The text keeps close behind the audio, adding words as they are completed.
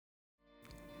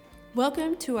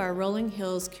Welcome to our Rolling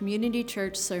Hills Community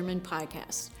Church Sermon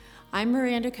Podcast. I'm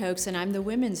Miranda Cokes, and I'm the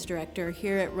Women's Director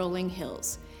here at Rolling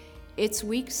Hills. It's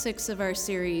week 6 of our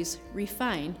series,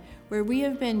 Refine, where we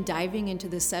have been diving into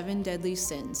the 7 deadly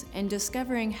sins and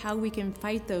discovering how we can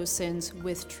fight those sins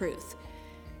with truth.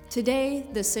 Today,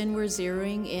 the sin we're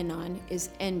zeroing in on is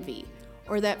envy,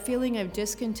 or that feeling of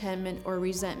discontentment or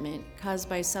resentment caused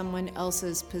by someone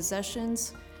else's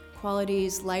possessions,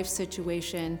 qualities, life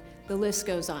situation. The list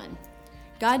goes on.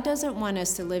 God doesn't want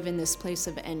us to live in this place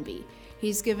of envy.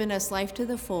 He's given us life to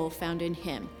the full found in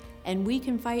Him, and we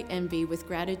can fight envy with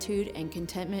gratitude and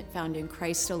contentment found in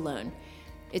Christ alone.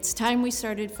 It's time we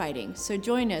started fighting, so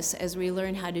join us as we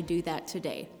learn how to do that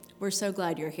today. We're so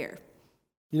glad you're here.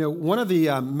 You know, one of the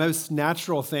most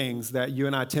natural things that you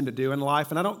and I tend to do in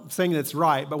life, and I don't saying that it's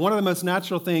right, but one of the most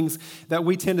natural things that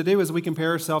we tend to do is we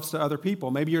compare ourselves to other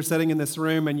people. Maybe you're sitting in this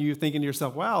room and you're thinking to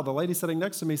yourself, wow, the lady sitting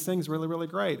next to me sings really, really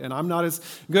great, and I'm not as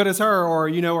good as her,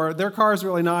 or their car is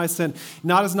really nice and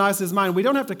not as nice as mine. We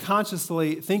don't have to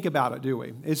consciously think about it, do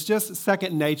we? It's just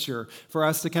second nature for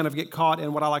us to kind of get caught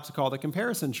in what I like to call the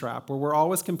comparison trap, where we're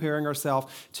always comparing ourselves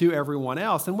to everyone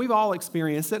else. And we've all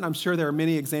experienced it, and I'm sure there are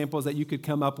many examples that you could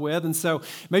come up with. And so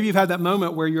maybe you've had that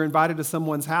moment where you're invited to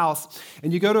someone's house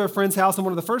and you go to a friend's house, and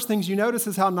one of the first things you notice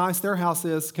is how nice their house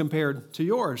is compared to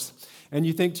yours. And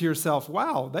you think to yourself,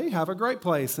 wow, they have a great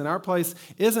place and our place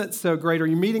isn't so great. Or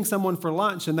you're meeting someone for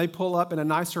lunch and they pull up in a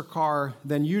nicer car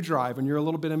than you drive, and you're a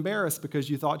little bit embarrassed because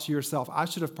you thought to yourself, I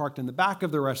should have parked in the back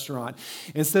of the restaurant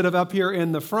instead of up here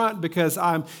in the front, because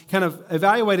I'm kind of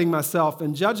evaluating myself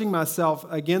and judging myself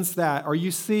against that. Or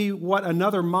you see what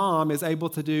another mom is able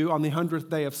to do on the 100th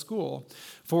day of school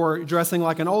for dressing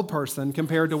like an old person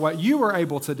compared to what you were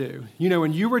able to do. You know,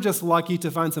 and you were just lucky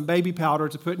to find some baby powder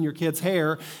to put in your kids'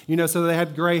 hair, so they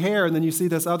had gray hair, and then you see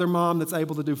this other mom that's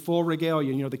able to do full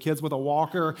regalia, the kids with a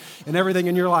walker and everything,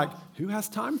 and you're like, who has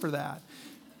time for that?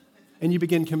 And you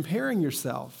begin comparing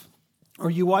yourself. Or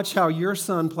you watch how your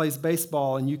son plays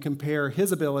baseball and you compare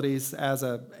his abilities as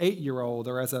a 8-year-old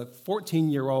or as a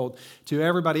 14-year-old to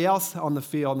everybody else on the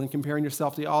field, and comparing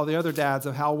yourself to all the other dads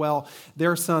of how well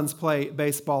their sons play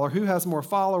baseball, or who has more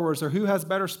followers, or who has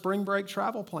better spring break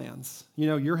travel plans.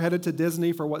 You're headed to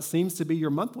Disney for what seems to be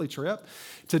your monthly trip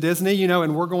to Disney,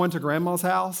 and we're going to grandma's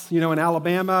house, in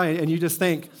Alabama, and you just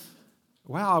think,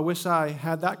 wow, I wish I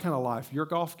had that kind of life. Your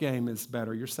golf game is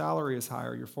better. Your salary is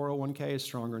higher. Your 401k is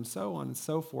stronger, and so on and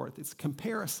so forth. It's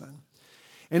comparison.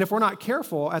 And if we're not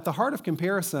careful, at the heart of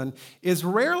comparison is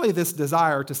rarely this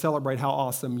desire to celebrate how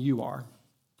awesome you are,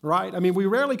 right? I mean, we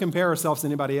rarely compare ourselves to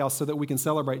anybody else so that we can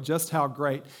celebrate just how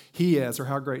great he is or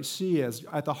how great she is.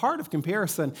 At the heart of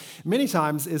comparison, many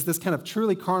times, is this kind of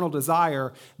truly carnal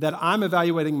desire that I'm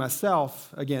evaluating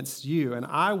myself against you, and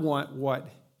I want what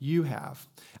you have.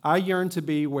 I yearn to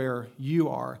be where you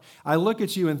are. I look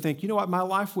at you and think, you know what, my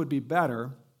life would be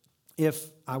better if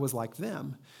I was like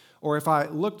them, or if I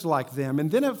looked like them. And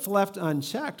then if left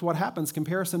unchecked, what happens?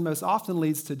 Comparison most often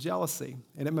leads to jealousy,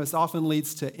 and it most often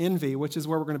leads to envy, which is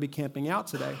where we're going to be camping out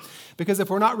today. Because if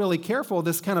we're not really careful,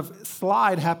 this kind of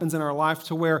slide happens in our life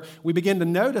to where we begin to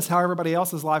notice how everybody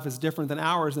else's life is different than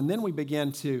ours, and then we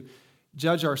begin to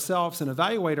judge ourselves and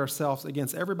evaluate ourselves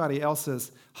against everybody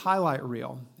else's highlight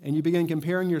reel. And you begin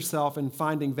comparing yourself and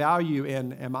finding value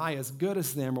in, am I as good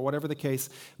as them, or whatever the case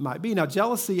might be. Now,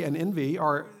 jealousy and envy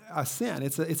are a sin.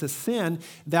 It's a sin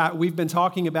that we've been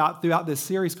talking about throughout this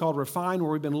series called Refine,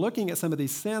 where we've been looking at some of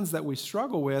these sins that we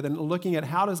struggle with and looking at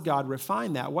how does God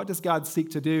refine that? What does God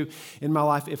seek to do in my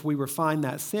life if we refine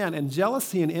that sin? And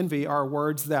jealousy and envy are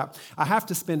words that I have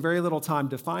to spend very little time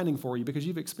defining for you because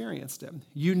you've experienced it.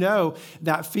 You know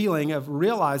that feeling of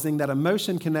realizing that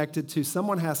emotion connected to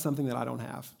someone has something that I don't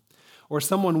have, or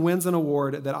someone wins an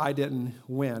award that I didn't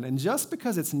win. And just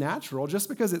because it's natural, just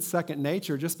because it's second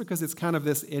nature, just because it's kind of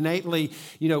this innately,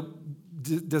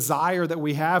 desire that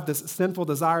we have, this sinful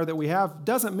desire that we have,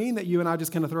 doesn't mean that you and I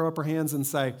just kind of throw up our hands and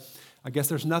say, I guess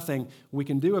there's nothing we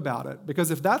can do about it.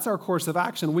 Because if that's our course of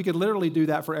action, we could literally do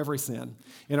that for every sin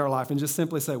in our life and just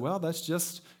simply say, well, that's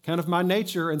just kind of my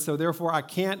nature, and so therefore I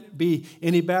can't be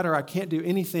any better. I can't do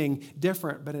anything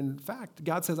different. But in fact,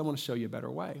 God says, I want to show you a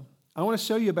better way. I want to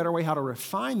show you a better way how to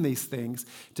refine these things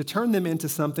to turn them into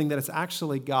something that is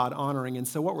actually God-honoring. And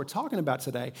so what we're talking about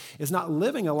today is not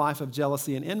living a life of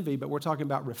jealousy and envy, but we're talking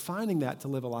about refining that to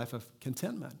live a life of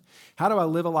contentment. How do I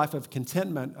live a life of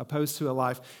contentment opposed to a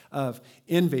life of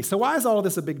envy? So why is all of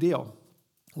this a big deal?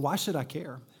 Why should I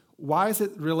care? why does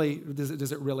it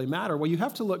really matter? Well, you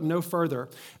have to look no further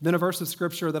than a verse of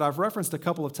Scripture that I've referenced a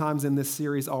couple of times in this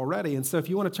series already. And so if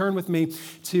you want to turn with me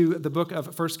to the book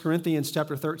of 1 Corinthians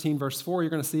chapter 13, verse 4, you're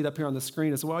going to see it up here on the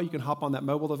screen as well. You can hop on that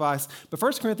mobile device. But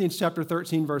 1 Corinthians chapter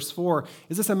 13, verse 4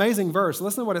 is this amazing verse.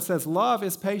 Listen to what it says. Love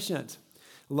is patient.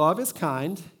 Love is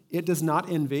kind. It does not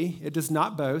envy. It does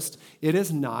not boast. It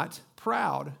is not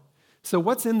proud. So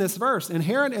what's in this verse?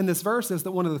 Inherent in this verse is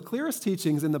that one of the clearest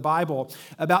teachings in the Bible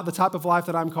about the type of life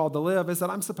that I'm called to live is that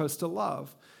I'm supposed to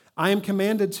love. I am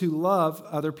commanded to love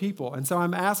other people. And so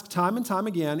I'm asked time and time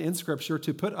again in Scripture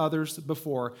to put others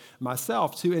before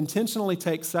myself, to intentionally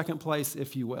take second place,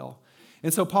 if you will.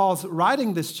 And so Paul's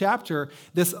writing this chapter,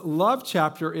 this love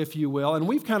chapter, if you will, and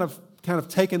we've kind of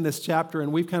taken this chapter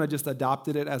and we've kind of just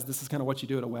adopted it as this is kind of what you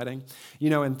do at a wedding.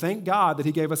 And thank God that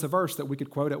he gave us a verse that we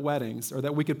could quote at weddings or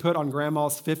that we could put on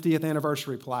grandma's 50th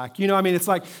anniversary plaque. It's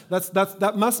like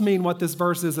that must mean what this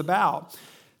verse is about.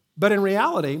 But in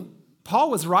reality, Paul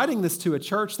was writing this to a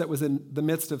church that was in the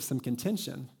midst of some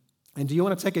contention. And do you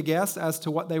want to take a guess as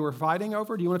to what they were fighting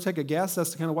over? Do you want to take a guess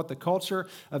as to kind of what the culture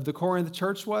of the Corinth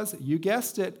church was? You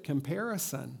guessed it,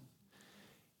 comparison.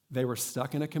 They were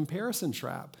stuck in a comparison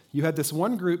trap. You had this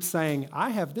one group saying, I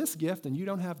have this gift and you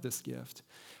don't have this gift.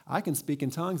 I can speak in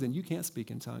tongues and you can't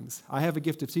speak in tongues. I have a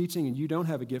gift of teaching and you don't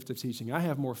have a gift of teaching. I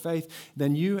have more faith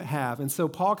than you have. And so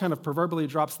Paul kind of proverbially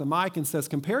drops the mic and says,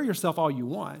 compare yourself all you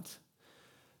want.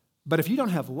 But if you don't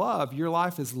have love, your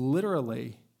life is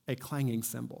literally a clanging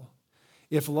cymbal.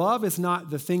 If love is not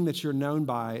the thing that you're known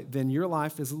by, then your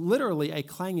life is literally a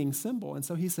clanging cymbal. And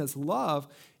so he says, love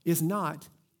is not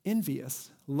envious.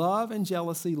 Love and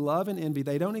jealousy, love and envy,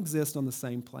 they don't exist on the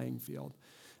same playing field,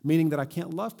 meaning that I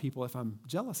can't love people if I'm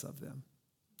jealous of them.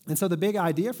 And so the big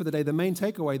idea for the day, the main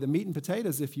takeaway, the meat and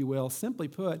potatoes, if you will, simply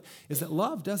put, is that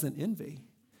love doesn't envy.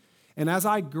 And as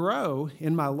I grow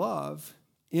in my love,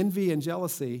 envy and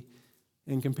jealousy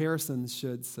and comparisons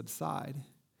should subside.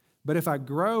 But if I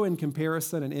grow in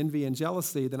comparison and envy and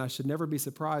jealousy, then I should never be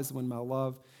surprised when my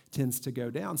love tends to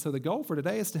go down. So the goal for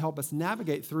today is to help us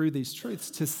navigate through these truths,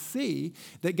 to see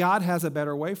that God has a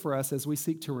better way for us as we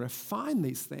seek to refine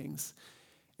these things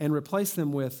and replace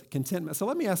them with contentment. So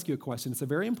let me ask you a question. It's a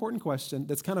very important question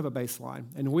that's kind of a baseline.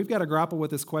 And we've got to grapple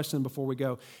with this question before we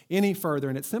go any further.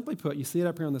 And it's simply put, you see it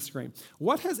up here on the screen.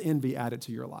 What has envy added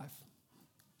to your life?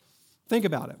 Think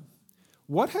about it.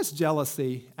 What has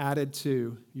jealousy added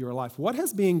to your life? What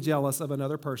has being jealous of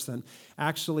another person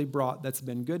actually brought that's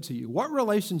been good to you? What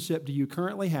relationship do you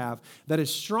currently have that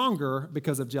is stronger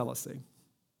because of jealousy?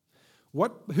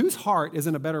 Whose heart is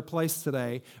in a better place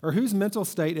today, or whose mental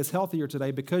state is healthier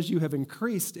today because you have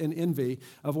increased in envy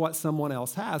of what someone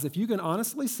else has? If you can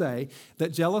honestly say that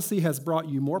jealousy has brought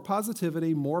you more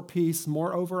positivity, more peace,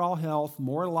 more overall health,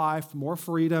 more life, more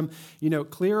freedom,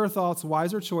 clearer thoughts,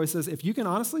 wiser choices, if you can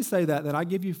honestly say that, then I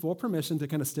give you full permission to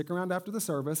kind of stick around after the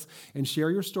service and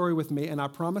share your story with me, and I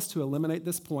promise to eliminate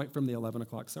this point from the 11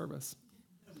 o'clock service.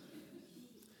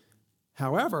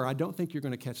 However, I don't think you're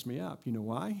going to catch me up. You know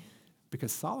why?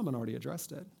 Because Solomon already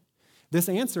addressed it. The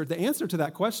answer to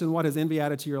that question, what has envy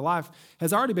added to your life,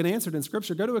 has already been answered in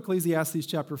Scripture. Go to Ecclesiastes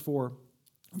chapter 4,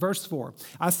 verse 4.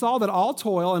 I saw that all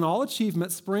toil and all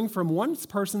achievement spring from one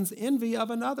person's envy of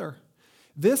another.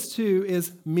 This too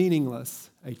is meaningless,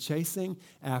 a chasing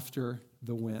after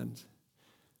the wind.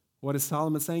 What is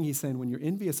Solomon saying? He's saying when you're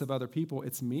envious of other people,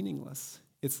 it's meaningless.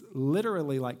 It's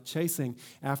literally like chasing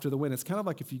after the wind. It's kind of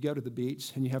like if you go to the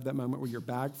beach and you have that moment where your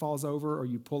bag falls over, or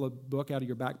you pull a book out of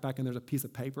your backpack and there's a piece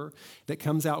of paper that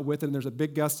comes out with it, and there's a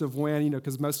big gust of wind,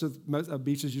 because most of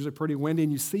beaches are usually pretty windy,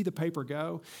 and you see the paper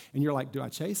go, and you're like, do I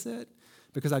chase it?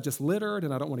 Because I just littered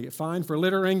and I don't want to get fined for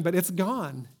littering, but it's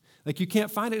gone. Like you can't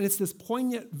find it. And it's this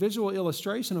poignant visual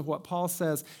illustration of what Paul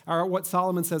says, or what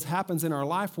Solomon says happens in our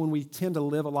life when we tend to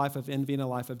live a life of envy and a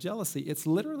life of jealousy. It's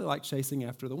literally like chasing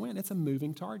after the wind. It's a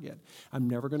moving target. I'm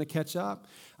never going to catch up.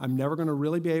 I'm never going to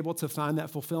really be able to find that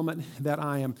fulfillment that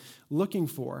I am looking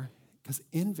for, because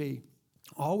envy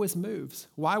always moves.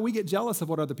 Why? We get jealous of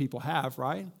what other people have,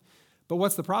 right? But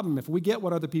what's the problem? If we get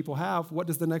what other people have, what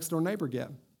does the next door neighbor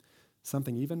get?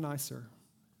 Something even nicer.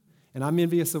 And I'm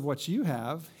envious of what you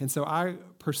have, and so I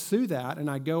pursue that, and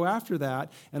I go after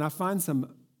that, and I find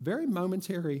some very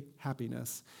momentary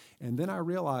happiness. And then I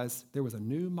realize there was a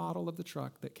new model of the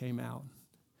truck that came out,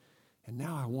 and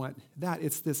now I want that.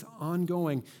 It's this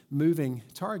ongoing, moving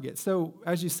target. So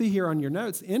as you see here on your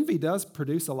notes, envy does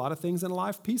produce a lot of things in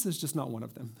life. Peace is just not one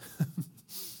of them.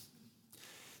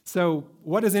 So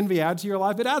what does envy add to your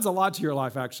life? It adds a lot to your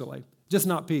life, actually, just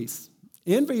not peace.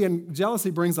 Envy and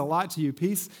jealousy brings a lot to you.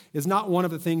 Peace is not one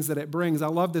of the things that it brings. I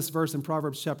love this verse in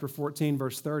Proverbs chapter 14,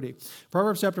 verse 30.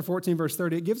 Proverbs chapter 14, verse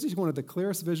 30, it gives you one of the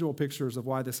clearest visual pictures of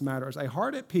why this matters. A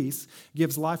heart at peace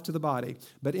gives life to the body,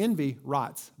 but envy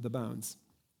rots the bones.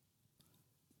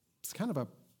 It's kind of a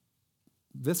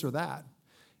this or that.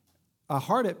 A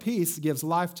heart at peace gives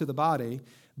life to the body,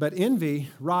 but envy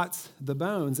rots the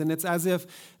bones. And it's as if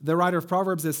the writer of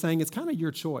Proverbs is saying it's kind of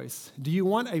your choice. Do you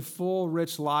want a full,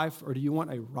 rich life, or do you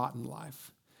want a rotten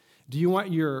life? Do you want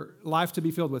your life to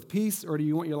be filled with peace, or do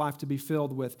you want your life to be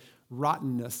filled with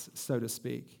rottenness, so to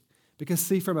speak? Because,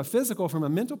 see, from a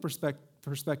mental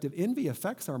perspective, envy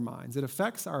affects our minds. It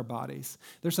affects our bodies.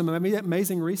 There's some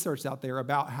amazing research out there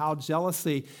about how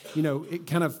jealousy,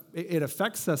 it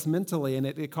affects us mentally, and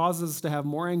it causes us to have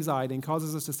more anxiety and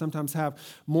causes us to sometimes have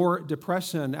more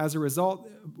depression. As a result,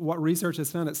 what research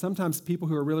has found is sometimes people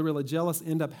who are really, really jealous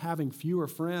end up having fewer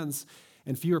friends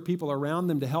and fewer people around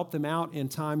them to help them out in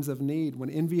times of need.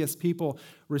 When envious people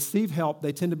receive help,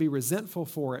 they tend to be resentful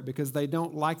for it because they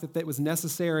don't like that was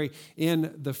necessary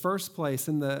in the first place.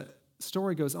 And the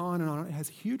story goes on and on. It has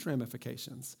huge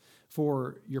ramifications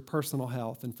for your personal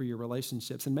health and for your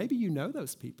relationships. And maybe you know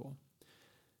those people,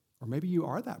 or maybe you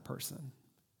are that person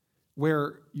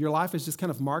where your life is just kind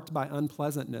of marked by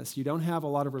unpleasantness. You don't have a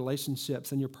lot of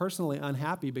relationships, and you're personally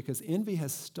unhappy because envy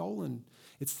has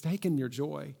it's taken your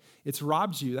joy. It's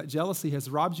robbed you. That jealousy has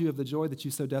robbed you of the joy that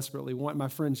you so desperately want. My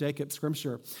friend Jacob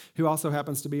Scrimshire, who also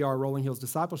happens to be our Rolling Hills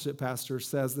discipleship pastor,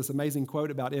 says this amazing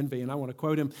quote about envy, and I want to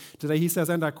quote him today. He says,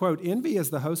 and I quote, "Envy is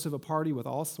the host of a party with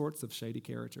all sorts of shady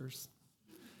characters."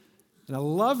 And I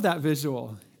love that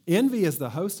visual. Envy is the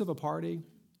host of a party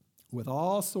with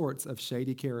all sorts of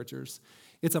shady characters.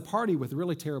 It's a party with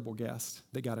really terrible guests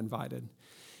that got invited.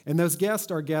 And those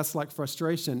guests are guests like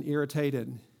frustration,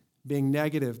 irritated, being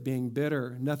negative, being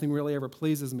bitter, nothing really ever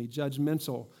pleases me,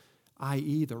 judgmental,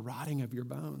 i.e. the rotting of your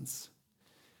bones.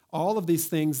 All of these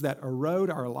things that erode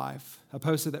our life,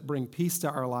 opposed to that bring peace to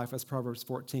our life, as Proverbs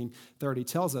 14:30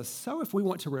 tells us. So if we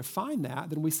want to refine that,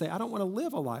 then we say, I don't want to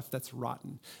live a life that's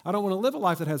rotten. I don't want to live a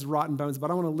life that has rotten bones,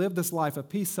 but I want to live this life of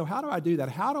peace. So how do I do that?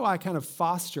 How do I kind of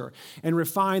foster and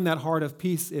refine that heart of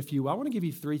peace, if you will? I want to give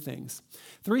you three things.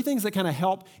 Three things that kind of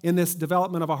help in this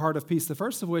development of a heart of peace. The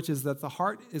first of which is that the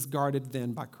heart is guarded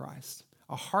then by Christ.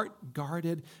 A heart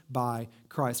guarded by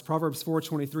Christ. Proverbs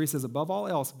 4:23 says, above all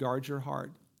else, guard your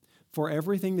heart, for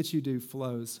everything that you do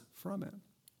flows from it.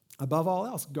 Above all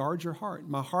else, guard your heart.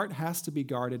 My heart has to be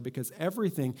guarded because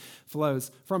everything flows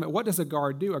from it. What does a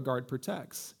guard do? A guard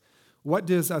protects. What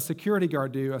does a security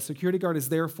guard do? A security guard is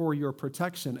there for your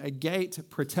protection. A gate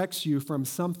protects you from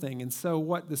something. And so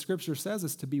what the scripture says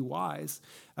is to be wise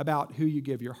about who you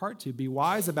give your heart to. Be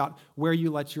wise about where you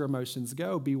let your emotions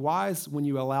go. Be wise when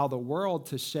you allow the world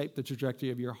to shape the trajectory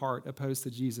of your heart opposed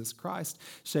to Jesus Christ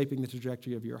shaping the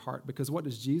trajectory of your heart. Because what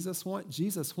does Jesus want?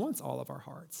 Jesus wants all of our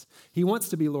hearts. He wants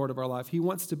to be Lord of our life. He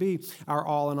wants to be our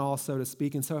all in all, so to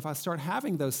speak. And so if I start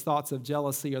having those thoughts of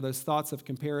jealousy or those thoughts of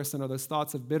comparison or those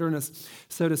thoughts of bitterness,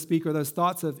 so to speak, or those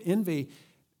thoughts of envy,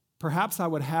 perhaps I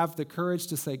would have the courage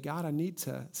to say, God, I need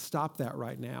to stop that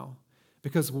right now.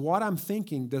 Because what I'm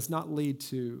thinking does not lead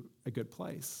to a good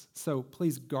place. So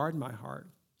please guard my heart,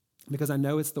 because I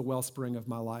know it's the wellspring of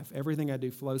my life. Everything I do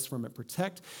flows from it.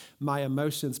 Protect my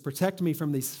emotions. Protect me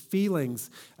from these feelings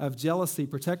of jealousy.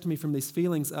 Protect me from these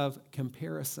feelings of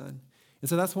comparison. And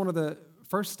so that's one of the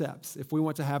first steps if we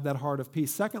want to have that heart of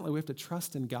peace. Secondly, we have to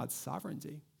trust in God's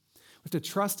sovereignty. We have to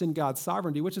trust in God's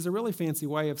sovereignty, which is a really fancy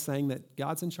way of saying that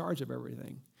God's in charge of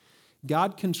everything.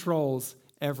 God controls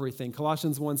everything.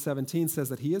 Colossians 1:17 says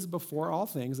that he is before all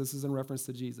things. This is in reference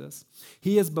to Jesus.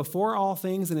 He is before all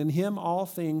things, and in him all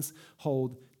things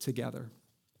hold together.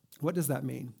 What does that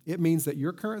mean? It means that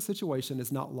your current situation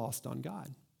is not lost on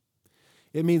God.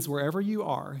 It means wherever you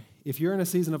are, if you're in a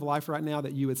season of life right now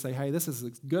that you would say, hey, this is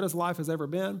as good as life has ever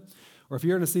been, or if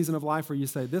you're in a season of life where you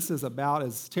say, this is about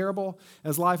as terrible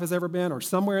as life has ever been, or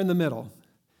somewhere in the middle,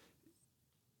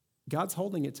 God's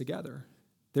holding it together.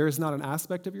 There is not an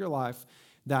aspect of your life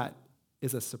that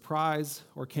is a surprise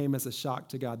or came as a shock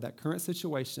to God. That current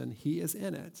situation, he is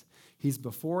in it. He's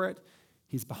before it,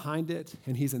 he's behind it,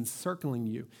 and he's encircling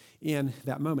you in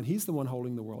that moment. He's the one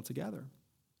holding the world together.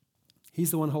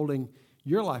 He's the one holding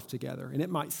your life together. And it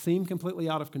might seem completely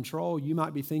out of control. You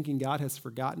might be thinking, God has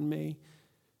forgotten me.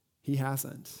 He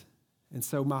hasn't. And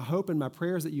so my hope and my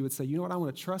prayer is that you would say, you know what, I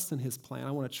want to trust in his plan.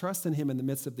 I want to trust in him in the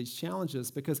midst of these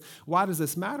challenges, because why does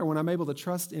this matter? When I'm able to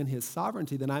trust in his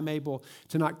sovereignty, then I'm able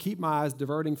to not keep my eyes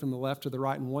diverting from the left to the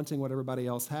right and wanting what everybody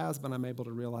else has, but I'm able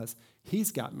to realize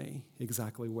he's got me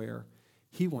exactly where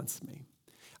he wants me.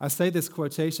 I say this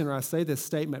quotation or I say this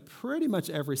statement pretty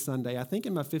much every Sunday. I think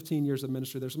in my 15 years of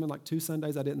ministry, there's been like 2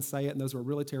 Sundays I didn't say it, and those were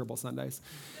really terrible Sundays.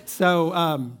 So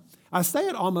I say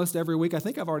it almost every week. I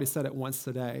think I've already said it once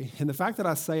today. And the fact that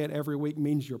I say it every week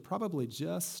means you're probably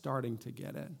just starting to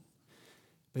get it.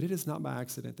 But it is not by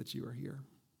accident that you are here.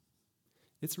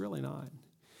 It's really not.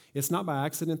 It's not by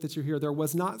accident that you're here. There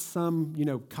was not some,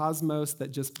 cosmos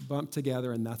that just bumped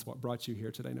together and that's what brought you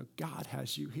here today. No, God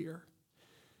has you here.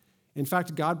 In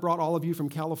fact, God brought all of you from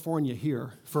California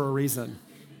here for a reason.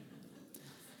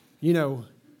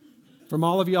 From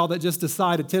all of y'all that just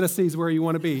decided Tennessee's where you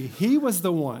want to be, He was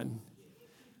the one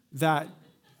that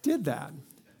did that.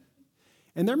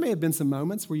 And there may have been some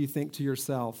moments where you think to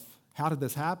yourself, how did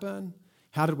this happen?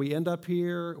 How did we end up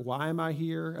here? Why am I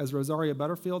here? As Rosaria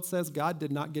Butterfield says, God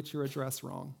did not get your address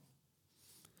wrong.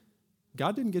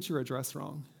 God didn't get your address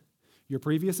wrong. Your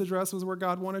previous address was where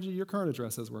God wanted you. Your current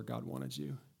address is where God wanted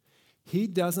you. He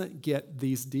doesn't get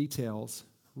these details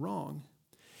wrong.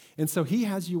 And so He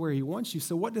has you where He wants you.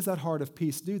 So what does that heart of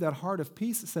peace do? That heart of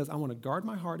peace says, I want to guard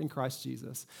my heart in Christ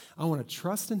Jesus. I want to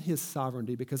trust in His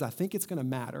sovereignty because I think it's going to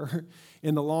matter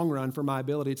in the long run for my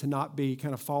ability to not be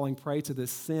kind of falling prey to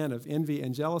this sin of envy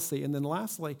and jealousy. And then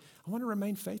lastly, I want to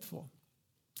remain faithful.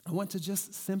 I want to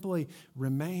just simply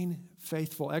remain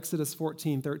faithful. Exodus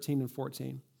 14, 13, and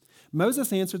 14.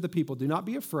 Moses answered the people, do not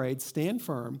be afraid, stand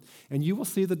firm, and you will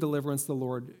see the deliverance the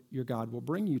Lord your God will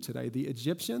bring you today. The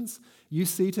Egyptians you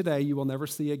see today, you will never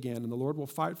see again, and the Lord will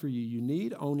fight for you. You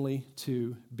need only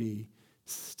to be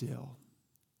still.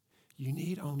 You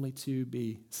need only to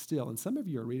be still. And some of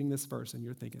you are reading this verse and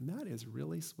you're thinking, that is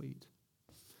really sweet.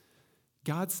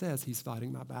 God says He's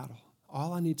fighting my battle.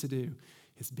 All I need to do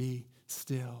is be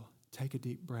still, take a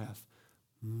deep breath,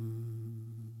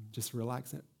 just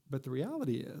relax it. But the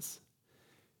reality is,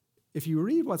 if you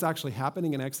read what's actually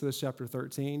happening in Exodus chapter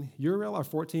 13, or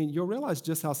 14, you'll realize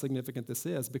just how significant this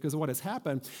is, because what has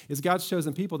happened is God's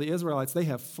chosen people, the Israelites, they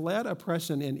have fled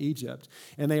oppression in Egypt,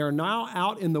 and they are now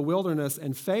out in the wilderness,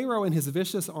 and Pharaoh and his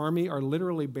vicious army are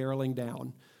literally barreling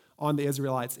down on the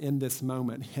Israelites in this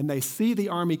moment. And they see the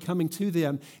army coming to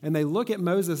them, and they look at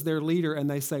Moses, their leader, and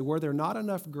they say, were there not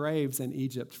enough graves in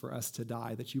Egypt for us to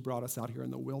die, that you brought us out here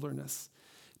in the wilderness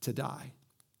to die?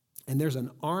 And there's an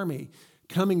army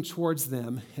coming towards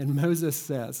them, and Moses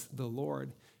says, the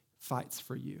Lord fights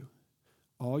for you.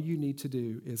 All you need to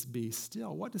do is be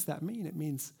still. What does that mean? It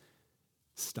means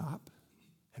stop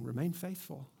and remain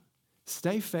faithful.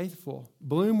 Stay faithful.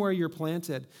 Bloom where you're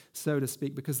planted, so to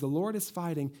speak, because the Lord is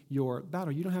fighting your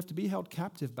battle. You don't have to be held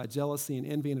captive by jealousy and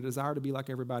envy and a desire to be like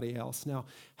everybody else. Now,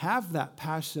 have that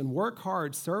passion, work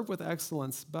hard, serve with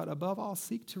excellence, but above all,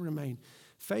 seek to remain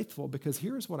faithful, because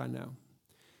here's what I know.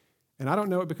 And I don't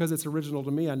know it because it's original to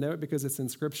me. I know it because it's in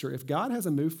Scripture. If God has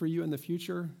a move for you in the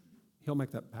future, He'll make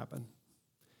that happen.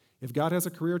 If God has a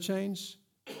career change,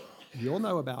 you'll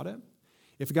know about it.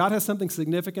 If God has something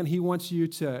significant He wants you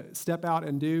to step out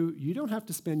and do, you don't have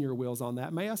to spin your wheels on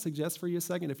that. May I suggest for you a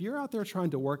second, if you're out there trying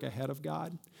to work ahead of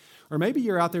God, or maybe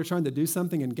you're out there trying to do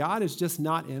something and God is just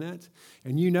not in it,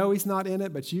 and you know He's not in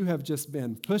it, but you have just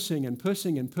been pushing and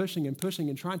pushing and pushing and pushing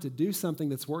and trying to do something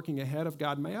that's working ahead of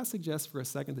God, may I suggest for a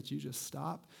second that you just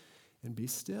stop and be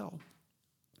still.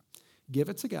 Give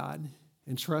it to God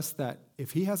and trust that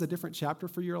if He has a different chapter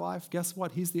for your life, guess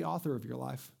what? He's the author of your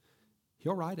life.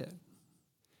 He'll write it.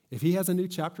 If He has a new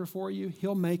chapter for you,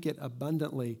 He'll make it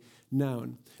abundantly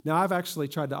known. Now, I've actually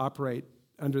tried to operate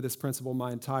under this principle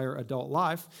my entire adult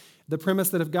life. The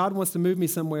premise that if God wants to move me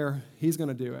somewhere, He's going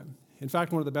to do it. In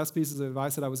fact, one of the best pieces of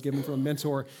advice that I was given from a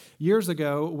mentor years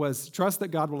ago was trust that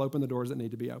God will open the doors that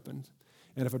need to be opened.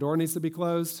 And if a door needs to be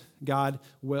closed, God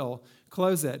will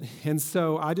close it. And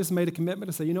so I just made a commitment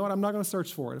to say, you know what, I'm not going to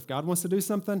search for it. If God wants to do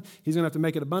something, He's going to have to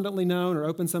make it abundantly known or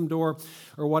open some door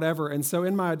or whatever. And so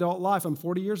in my adult life, I'm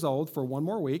 40 years old for one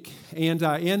more week. And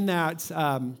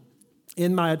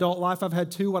in my adult life, I've had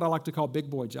 2 what I like to call big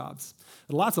boy jobs.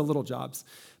 Lots of little jobs,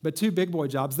 but 2 big boy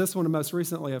jobs. This one most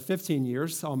recently of 15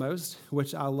 years almost,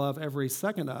 which I love every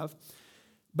second of.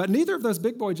 But neither of those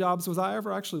big boy jobs was I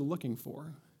ever actually looking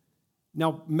for.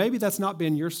 Now, maybe that's not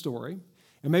been your story,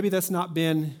 and maybe that's not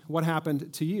been what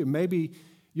happened to you. Maybe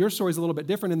your story is a little bit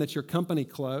different in that your company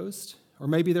closed, or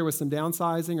maybe there was some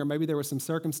downsizing, or maybe there were some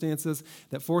circumstances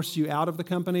that forced you out of the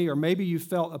company, or maybe you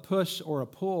felt a push or a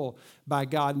pull by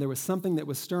God, and there was something that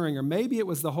was stirring, or maybe it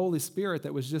was the Holy Spirit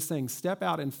that was just saying, step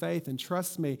out in faith and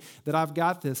trust me that I've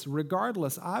got this.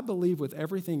 Regardless, I believe with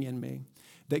everything in me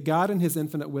that God in His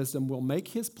infinite wisdom will make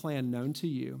His plan known to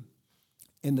you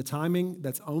in the timing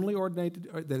that's only ordained,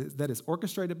 that is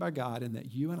orchestrated by God, and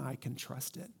that you and I can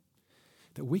trust it.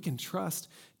 that we can trust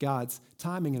God's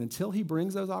timing. And until he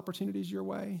brings those opportunities your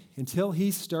way, until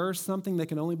he stirs something that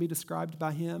can only be described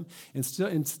by him,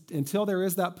 until there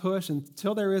is that push,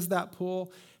 until there is that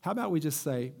pull, how about we just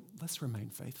say, let's remain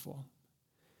faithful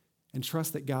and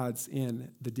trust that God's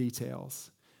in the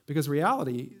details? Because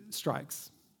reality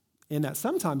strikes in that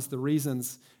sometimes the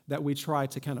reasons that we try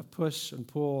to kind of push and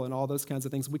pull and all those kinds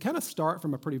of things, we kind of start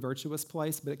from a pretty virtuous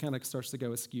place, but it kind of starts to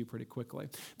go askew pretty quickly.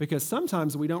 Because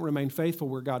sometimes we don't remain faithful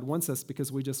where God wants us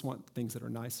because we just want things that are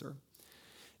nicer.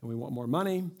 And we want more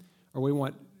money, or we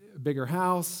want a bigger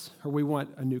house, or we want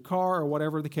a new car, or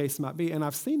whatever the case might be. And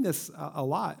I've seen this a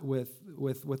lot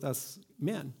with us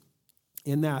men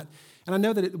in that. And I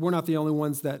know that we're not the only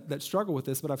ones that struggle with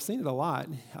this, but I've seen it a lot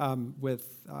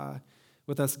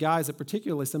with us guys, that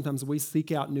particularly sometimes we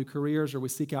seek out new careers, or we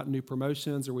seek out new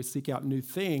promotions, or we seek out new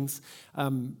things,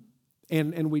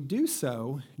 and we do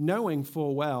so knowing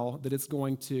full well that it's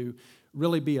going to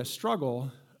really be a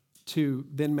struggle to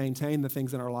then maintain the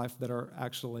things in our life that are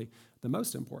actually the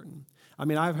most important. I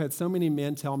mean, I've had so many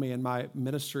men tell me in my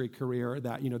ministry career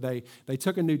that, they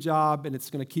took a new job and it's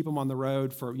going to keep them on the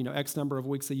road for, X number of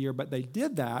weeks a year, but they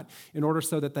did that in order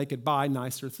so that they could buy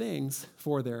nicer things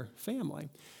for their family.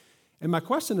 And my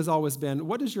question has always been,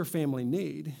 what does your family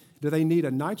need? Do they need a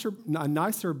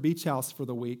nicer beach house for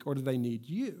the week, or do they need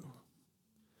you?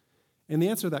 And the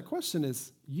answer to that question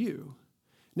is you.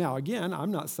 Now, again,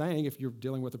 I'm not saying if you're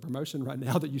dealing with a promotion right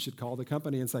now that you should call the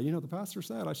company and say, the pastor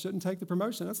said I shouldn't take the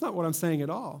promotion. That's not what I'm saying at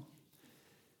all.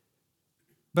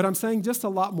 But I'm saying just a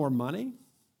lot more money,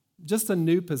 just a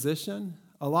new position,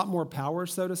 a lot more power,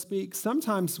 so to speak.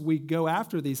 Sometimes we go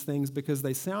after these things because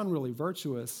they sound really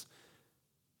virtuous.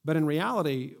 But in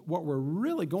reality, what we're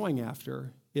really going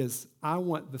after is, I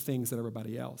want the things that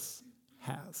everybody else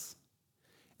has.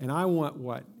 And I want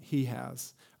what he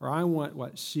has, or I want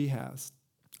what she has.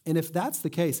 And if that's the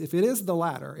case, if it is the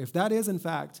latter, if that is in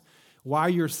fact why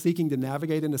you're seeking to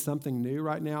navigate into something new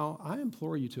right now, I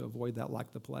implore you to avoid that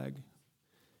like the plague.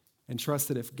 And trust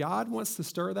that if God wants to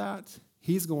stir that,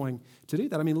 he's going to do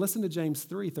that. I mean, listen to James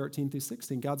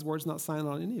 3:13-16. God's word's not silent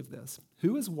on any of this.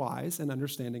 Who is wise and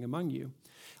understanding among you?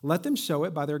 Let them show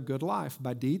it by their good life,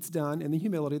 by deeds done in the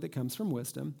humility that comes from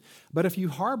wisdom. But if you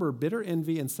harbor bitter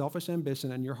envy and selfish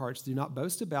ambition in your hearts, do not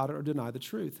boast about it or deny the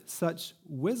truth. Such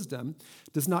wisdom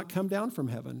does not come down from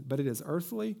heaven, but it is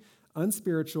earthly,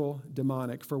 unspiritual,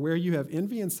 demonic. For where you have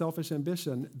envy and selfish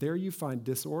ambition, there you find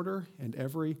disorder and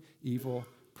every evil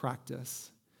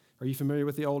practice. Are you familiar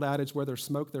with the old adage, where there's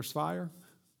smoke, there's fire?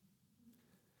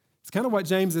 It's kind of what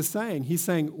James is saying. He's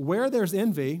saying, where there's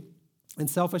envy and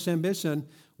selfish ambition,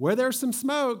 where there's some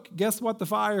smoke, guess what the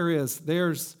fire is?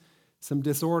 There's some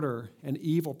disorder and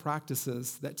evil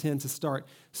practices that tend to start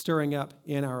stirring up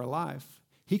in our life.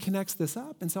 He connects this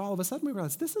up, and so all of a sudden we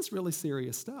realize this is really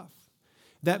serious stuff.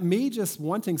 That me just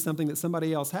wanting something that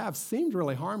somebody else has seemed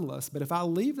really harmless, but if I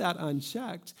leave that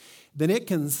unchecked, then it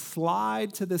can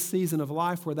slide to this season of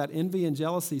life where that envy and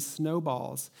jealousy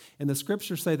snowballs. And the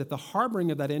scriptures say that the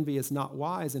harboring of that envy is not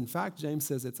wise. In fact, James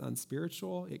says it's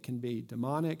unspiritual, it can be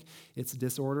demonic, it's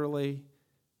disorderly,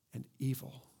 and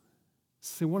evil.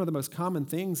 See, one of the most common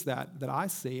things that I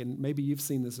see, and maybe you've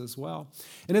seen this as well,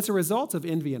 and it's a result of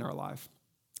envy in our life.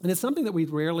 And it's something that we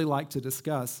rarely like to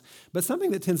discuss, but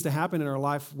something that tends to happen in our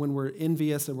life when we're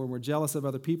envious and when we're jealous of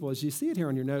other people, as you see it here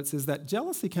on your notes, is that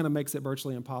jealousy kind of makes it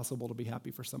virtually impossible to be happy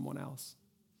for someone else.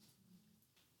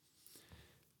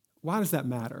 Why does that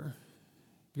matter?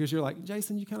 Because you're like,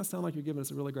 Jason, you kind of sound like you're giving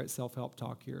us a really great self-help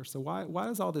talk here. So why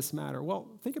does all this matter? Well,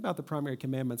 think about the primary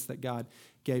commandments that God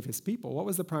gave his people. What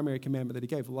was the primary commandment that he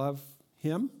gave? Love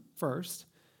him first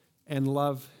and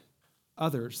love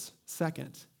others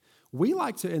second. We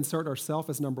like to insert ourselves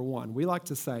as number one. We like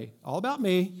to say, all about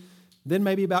me, then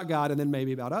maybe about God, and then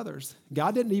maybe about others.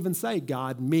 God didn't even say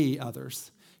God, me,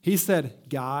 others. He said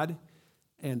God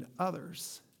and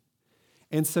others.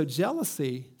 And so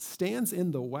jealousy stands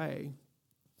in the way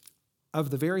of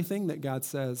the very thing that God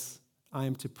says I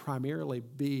am to primarily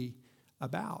be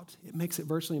about. It makes it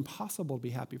virtually impossible to be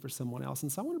happy for someone else.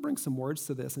 And so I want to bring some words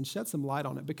to this and shed some light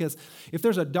on it, because if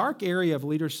there's a dark area of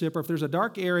leadership, or if there's a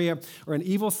dark area or an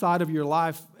evil side of your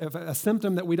life, a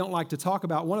symptom that we don't like to talk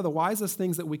about, one of the wisest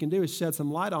things that we can do is shed some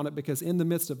light on it, because in the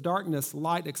midst of darkness,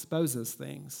 light exposes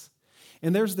things.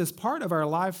 And there's this part of our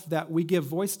life that we give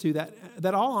voice to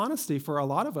that all honesty, for a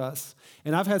lot of us,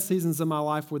 and I've had seasons in my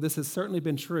life where this has certainly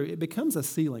been true, it becomes a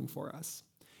ceiling for us.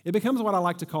 It becomes what I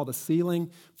like to call the ceiling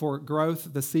for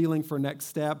growth, the ceiling for next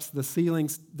steps, the ceiling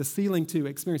to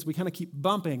experience. We kind of keep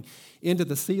bumping into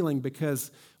the ceiling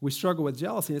because we struggle with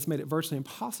jealousy, and it's made it virtually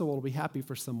impossible to be happy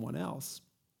for someone else.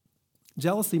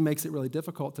 Jealousy makes it really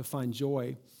difficult to find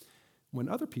joy when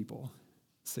other people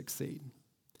succeed.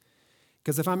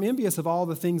 Because if I'm envious of all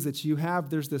the things that you have,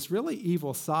 there's this really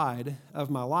evil side of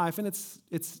my life, and it's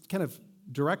kind of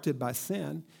directed by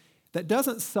sin, that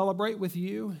doesn't celebrate with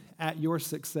you at your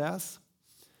success,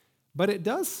 but it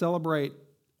does celebrate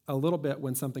a little bit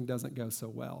when something doesn't go so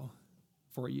well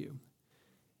for you.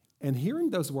 And hearing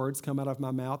those words come out of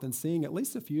my mouth and seeing at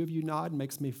least a few of you nod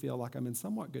makes me feel like I'm in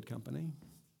somewhat good company,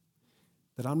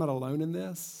 that I'm not alone in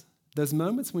this. Those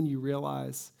moments when you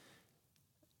realize,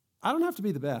 I don't have to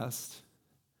be the best.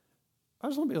 I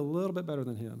just want to be a little bit better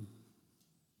than him.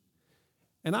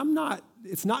 And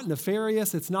it's not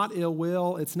nefarious, it's not ill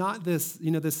will, it's not this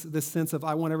sense of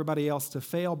I want everybody else to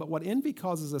fail, but what envy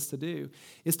causes us to do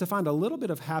is to find a little bit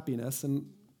of happiness, and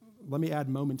let me add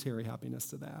momentary happiness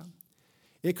to that.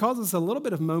 It causes a little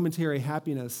bit of momentary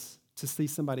happiness to see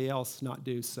somebody else not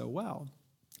do so well.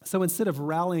 So instead of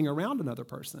rallying around another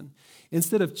person,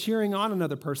 instead of cheering on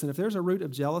another person, if there's a root of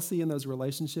jealousy in those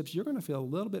relationships, you're going to feel a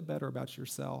little bit better about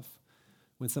yourself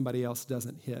when somebody else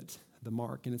doesn't hit the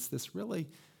mark. And it's this really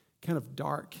kind of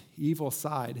dark, evil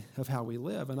side of how we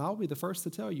live. And I'll be the first to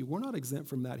tell you, we're not exempt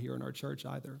from that here in our church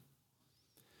either.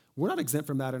 We're not exempt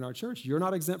from that in our church. You're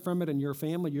not exempt from it in your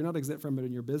family. You're not exempt from it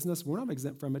in your business. We're not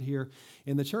exempt from it here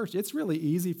in the church. It's really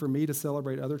easy for me to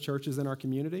celebrate other churches in our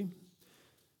community,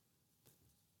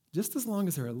 just as long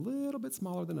as they're a little bit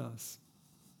smaller than us.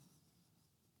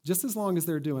 Just as long as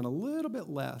they're doing a little bit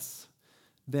less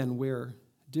than we're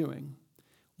doing.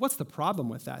 What's the problem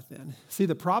with that then? See,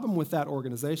 the problem with that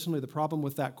organizationally, the problem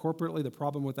with that corporately, the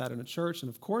problem with that in a church, and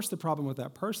of course the problem with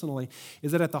that personally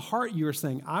is that at the heart you are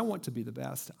saying, I want to be the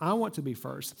best. I want to be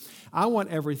first. I want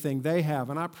everything they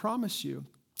have. And I promise you,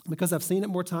 because I've seen it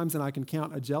more times than I can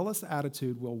count, a jealous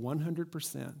attitude will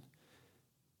 100%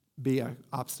 be an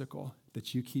obstacle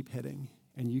that you keep hitting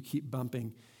and you keep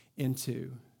bumping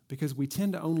into, because we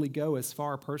tend to only go as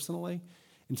far personally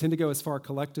and tend to go as far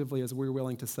collectively as we're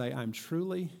willing to say, I'm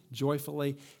truly,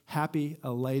 joyfully, happy,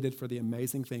 elated for the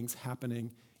amazing things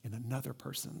happening in another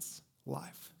person's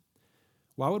life.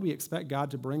 Why would we expect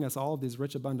God to bring us all of these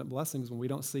rich, abundant blessings when we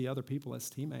don't see other people as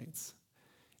teammates?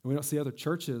 And we don't see other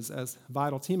churches as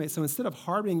vital teammates? So instead of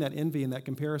harboring that envy and that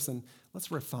comparison,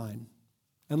 let's refine.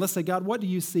 And let's say, God, what do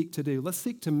you seek to do? Let's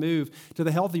seek to move to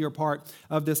the healthier part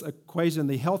of this equation,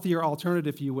 the healthier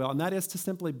alternative, if you will, and that is to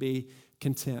simply be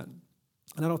content.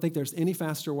 And I don't think there's any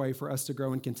faster way for us to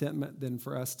grow in contentment than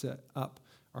for us to up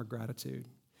our gratitude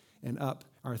and up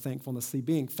our thankfulness. See,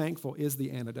 being thankful is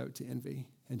the antidote to envy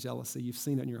and jealousy. You've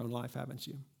seen it in your own life, haven't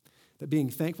you? That being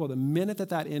thankful, the minute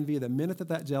that envy, the minute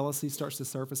that jealousy starts to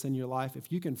surface in your life,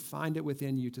 if you can find it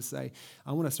within you to say,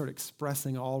 I want to start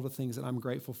expressing all the things that I'm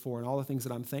grateful for and all the things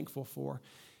that I'm thankful for,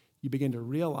 you begin to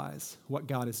realize what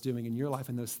God is doing in your life,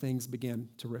 and those things begin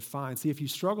to refine. See, if you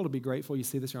struggle to be grateful, you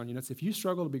see this here on your notes, if you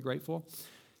struggle to be grateful,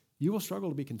 you will struggle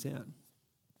to be content.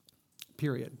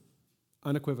 Period.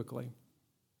 Unequivocally.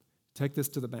 Take this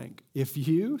to the bank. If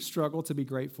you struggle to be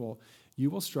grateful, you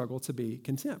will struggle to be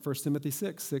content. 1 Timothy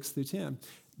 6:6-10.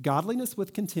 Godliness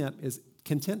with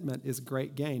contentment is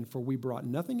great gain, for we brought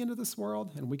nothing into this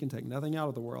world, and we can take nothing out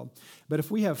of the world. But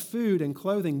if we have food and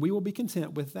clothing, we will be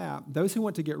content with that. Those who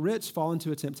want to get rich fall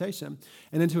into a temptation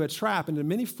and into a trap, and into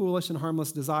many foolish and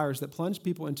harmless desires that plunge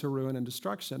people into ruin and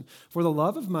destruction. For the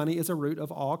love of money is a root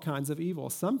of all kinds of evil.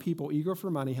 Some people, eager for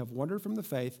money, have wandered from the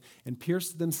faith and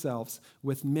pierced themselves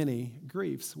with many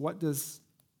griefs. What does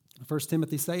 1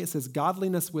 Timothy say? It says,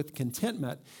 godliness with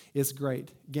contentment is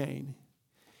great gain.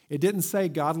 It didn't say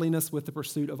godliness with the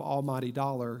pursuit of almighty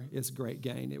dollar is great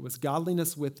gain. It was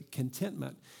godliness with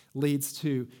contentment leads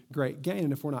to great gain.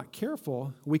 And if we're not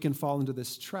careful, we can fall into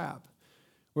this trap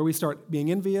where we start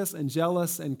being envious and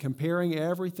jealous and comparing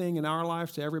everything in our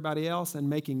life to everybody else and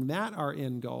making that our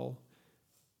end goal.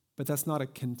 But that's not a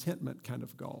contentment kind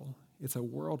of goal. It's a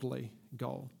worldly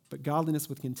goal. But godliness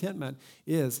with contentment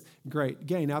is great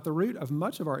gain. Now, at the root of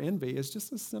much of our envy is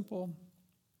just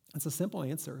it's a simple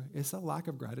answer. It's a lack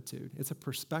of gratitude. It's a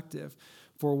perspective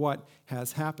for what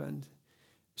has happened.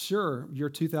 Sure, your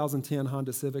 2010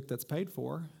 Honda Civic that's paid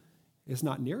for is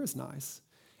not near as nice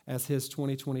as his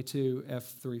 2022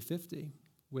 F350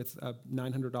 with a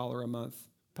 $900 a month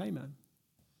payment.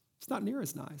 It's not near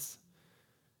as nice.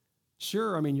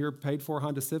 Sure, your paid for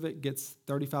Honda Civic gets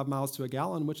 35 miles to a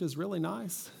gallon, which is really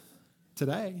nice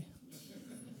today.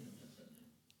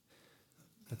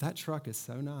 But that truck is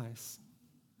so nice.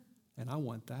 And I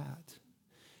want that.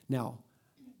 Now,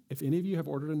 if any of you have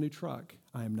ordered a new truck,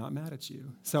 I am not mad at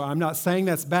you. So I'm not saying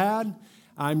that's bad.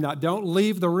 Don't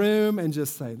leave the room and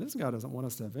just say, this guy doesn't want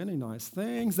us to have any nice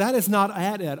things. That is not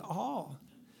at all.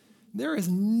 There is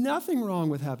nothing wrong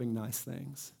with having nice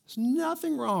things. There's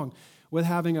nothing wrong with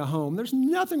having a home. There's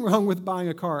nothing wrong with buying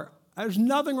a car. There's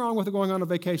nothing wrong with going on a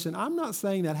vacation. I'm not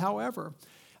saying that. However,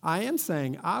 I am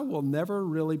saying I will never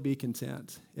really be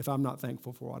content if I'm not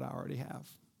thankful for what I already have.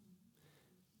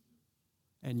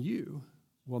 And you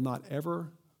will not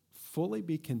ever fully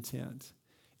be content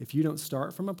if you don't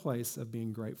start from a place of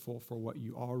being grateful for what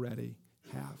you already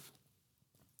have.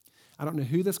 I don't know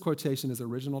who this quotation is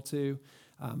original to,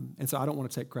 and so I don't want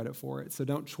to take credit for it. So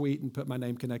don't tweet and put my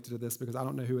name connected to this because I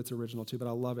don't know who it's original to, but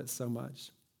I love it so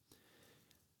much.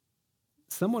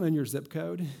 Someone in your zip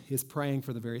code is praying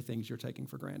for the very things you're taking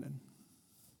for granted.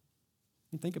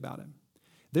 You think about it.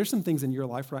 There's some things in your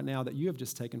life right now that you have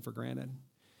just taken for granted.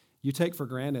 You take for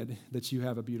granted that you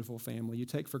have a beautiful family. You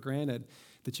take for granted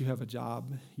that you have a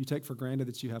job. You take for granted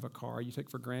that you have a car. You take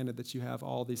for granted that you have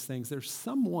all these things. There's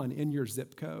someone in your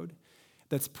zip code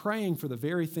that's praying for the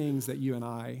very things that you and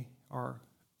I are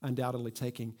undoubtedly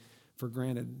taking for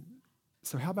granted.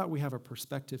 So how about we have a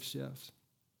perspective shift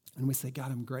and we say,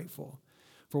 God, I'm grateful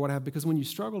for what I have. Because when you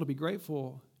struggle to be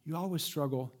grateful, you always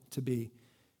struggle to be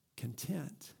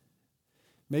content.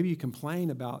 Maybe you complain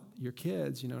about your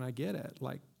kids, and I get it.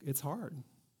 Like, it's hard.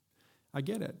 I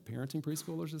get it. Parenting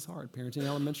preschoolers is hard. Parenting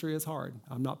elementary is hard.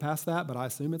 I'm not past that, but I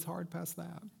assume it's hard past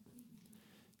that.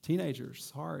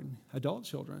 Teenagers, hard. Adult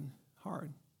children,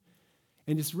 hard.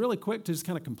 And just really quick to just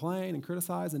kind of complain and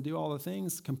criticize and do all the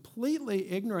things,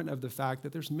 completely ignorant of the fact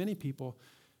that there's many people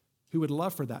who would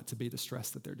love for that to be the stress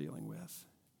that they're dealing with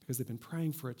because they've been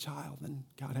praying for a child and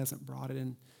God hasn't brought it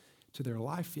in to their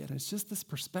life yet. And it's just this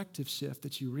perspective shift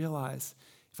that you realize,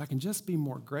 if I can just be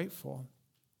more grateful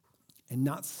and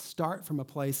not start from a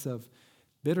place of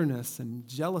bitterness and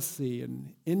jealousy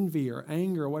and envy or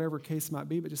anger or whatever case might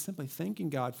be, but just simply thanking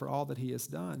God for all that he has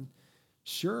done.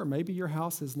 Sure, maybe your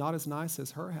house is not as nice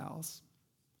as her house,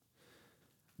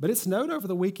 but it snowed over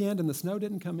the weekend and the snow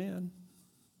didn't come in.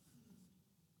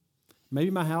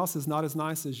 Maybe my house is not as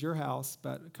nice as your house,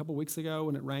 but a couple weeks ago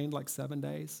when it rained like 7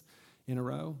 days in a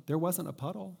row, there wasn't a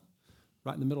puddle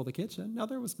right in the middle of the kitchen. Now,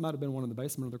 might have been one in the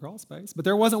basement of the crawl space, but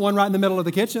there wasn't one right in the middle of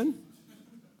the kitchen.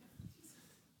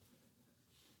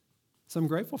 So I'm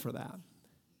grateful for that.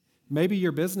 Maybe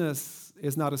your business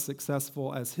is not as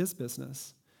successful as his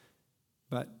business,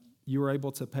 but you were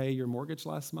able to pay your mortgage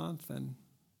last month and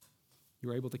you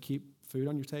were able to keep food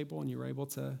on your table and you were able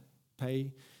to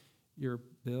pay your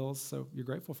bills, so you're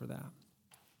grateful for that.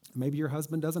 Maybe your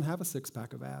husband doesn't have a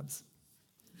six-pack of abs.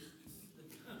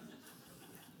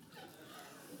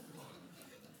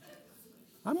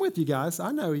 I'm with you guys.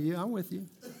 I know you. I'm with you.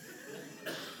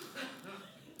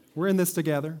 We're in this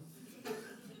together.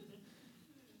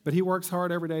 But he works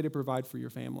hard every day to provide for your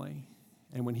family.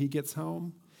 And when he gets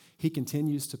home, he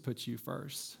continues to put you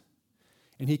first.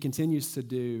 And he continues to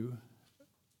do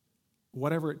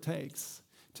whatever it takes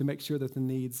to make sure that the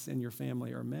needs in your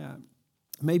family are met.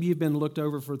 Maybe you've been looked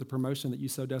over for the promotion that you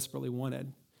so desperately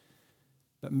wanted.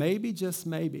 But maybe, just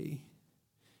maybe,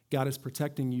 God is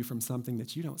protecting you from something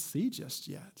that you don't see just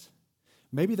yet.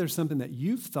 Maybe there's something that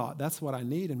you've thought, that's what I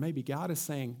need, and maybe God is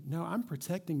saying, no, I'm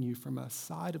protecting you from a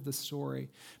side of the story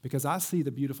because I see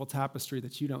the beautiful tapestry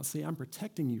that you don't see. I'm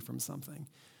protecting you from something.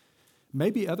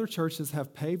 Maybe other churches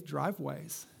have paved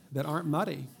driveways that aren't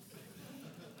muddy.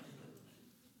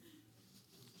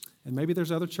 And maybe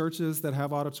there's other churches that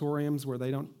have auditoriums where they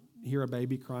don't hear a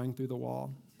baby crying through the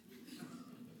wall.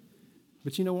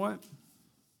 But you know what?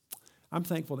 I'm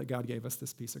thankful that God gave us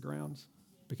this piece of ground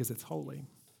because it's holy.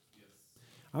 Yes.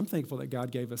 I'm thankful that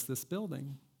God gave us this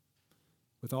building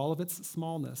with all of its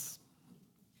smallness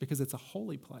because it's a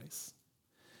holy place.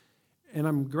 And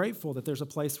I'm grateful that there's a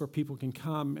place where people can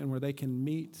come and where they can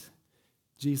meet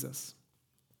Jesus.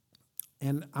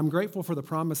 And I'm grateful for the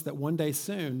promise that one day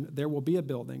soon there will be a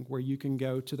building where you can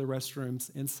go to the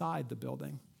restrooms inside the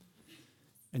building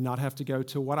and not have to go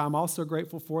to what I'm also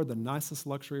grateful for, the nicest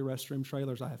luxury restroom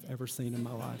trailers I have ever seen in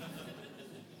my life.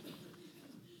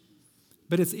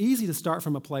 But it's easy to start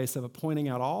from a place of pointing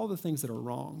out all the things that are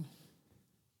wrong,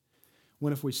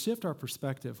 when if we shift our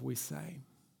perspective, we say,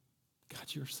 God,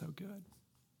 you're so good.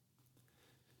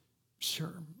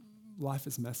 Sure, life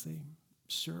is messy.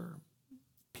 Sure,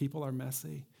 people are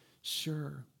messy.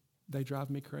 Sure, they drive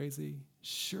me crazy.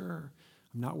 Sure,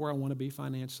 I'm not where I want to be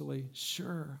financially.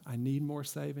 Sure, I need more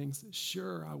savings.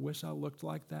 Sure, I wish I looked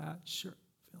like that. Sure,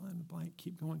 fill in the blank.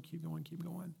 Keep going, keep going, keep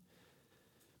going.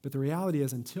 But the reality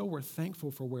is, until we're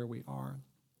thankful for where we are,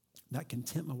 that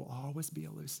contentment will always be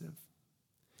elusive.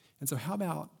 And so how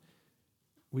about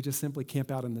we just simply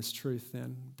camp out in this truth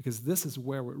then? Because this is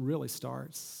where it really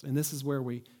starts, and this is where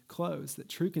we close, that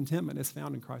true contentment is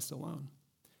found in Christ alone.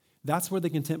 That's where the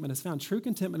contentment is found. True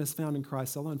contentment is found in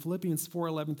Christ alone. Philippians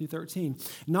 4:11 through 13.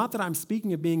 Not that I'm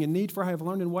speaking of being in need, for I have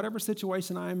learned in whatever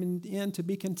situation I am in to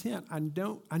be content. I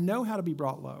know how to be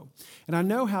brought low, and I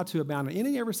know how to abound. In any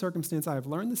and every circumstance, I have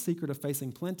learned the secret of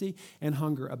facing plenty and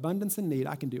hunger, abundance and need.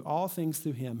 I can do all things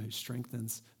through him who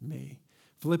strengthens me.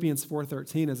 Philippians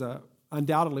 4:13 is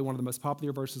undoubtedly one of the most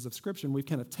popular verses of Scripture, and we've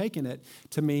kind of taken it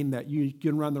to mean that you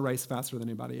can run the race faster than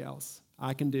anybody else.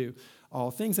 I can do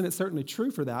all things, and it's certainly true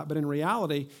for that, but in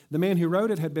reality, the man who wrote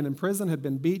it had been in prison, had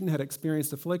been beaten, had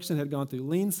experienced affliction, had gone through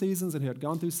lean seasons, and had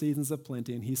gone through seasons of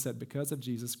plenty, and he said, because of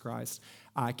Jesus Christ,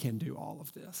 I can do all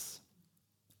of this.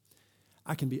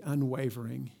 I can be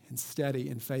unwavering and steady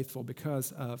and faithful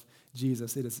because of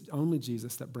Jesus. It is only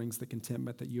Jesus that brings the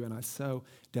contentment that you and I so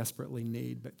desperately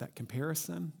need. But that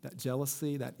comparison, that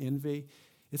jealousy, that envy,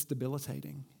 it's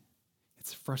debilitating.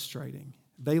 It's frustrating.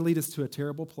 They lead us to a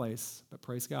terrible place, but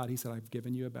praise God, he said, I've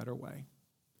given you a better way.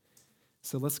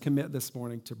 So let's commit this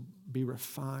morning to be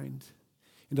refined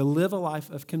and to live a life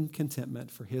of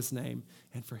contentment for his name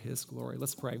and for his glory.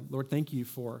 Let's pray. Lord, thank you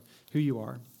for who you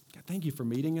are. God, thank you for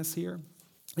meeting us here.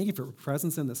 Thank you for your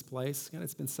presence in this place. God,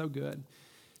 it's been so good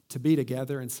to be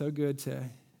together and so good to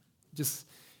just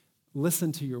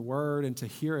listen to your word and to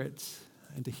hear it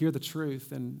and to hear the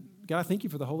truth. And God, I thank you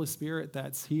for the Holy Spirit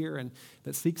that's here and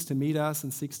that seeks to meet us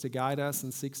and seeks to guide us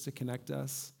and seeks to connect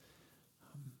us.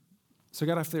 So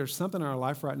God, if there's something in our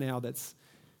life right now that's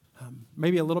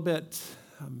maybe a little bit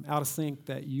out of sync,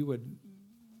 that you would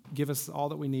give us all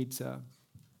that we need to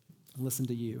listen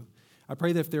to you. I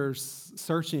pray that if there's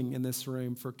searching in this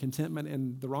room for contentment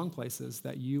in the wrong places,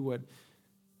 that you would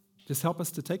just help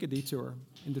us to take a detour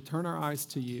and to turn our eyes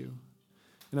to you.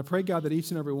 And I pray, God, that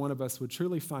each and every one of us would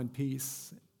truly find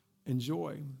peace and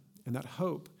joy and that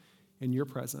hope in your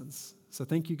presence. So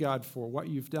thank you, God, for what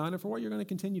you've done and for what you're going to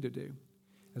continue to do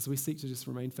as we seek to just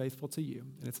remain faithful to you.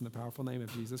 And it's in the powerful name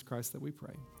of Jesus Christ that we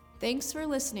pray. Thanks for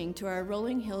listening to our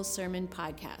Rolling Hills Sermon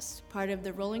Podcast, part of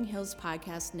the Rolling Hills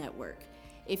Podcast Network.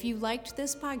 If you liked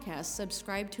this podcast,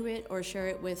 subscribe to it or share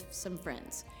it with some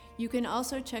friends. You can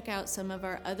also check out some of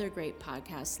our other great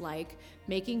podcasts like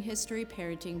Making History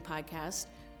Parenting Podcast,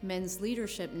 Men's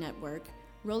Leadership Network,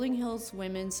 Rolling Hills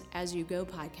Women's As You Go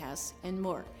podcast, and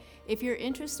more. If you're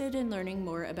interested in learning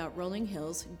more about Rolling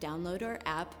Hills, download our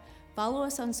app, follow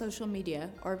us on social media,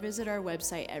 or visit our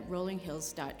website at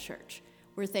rollinghills.church.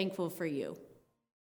 We're thankful for you.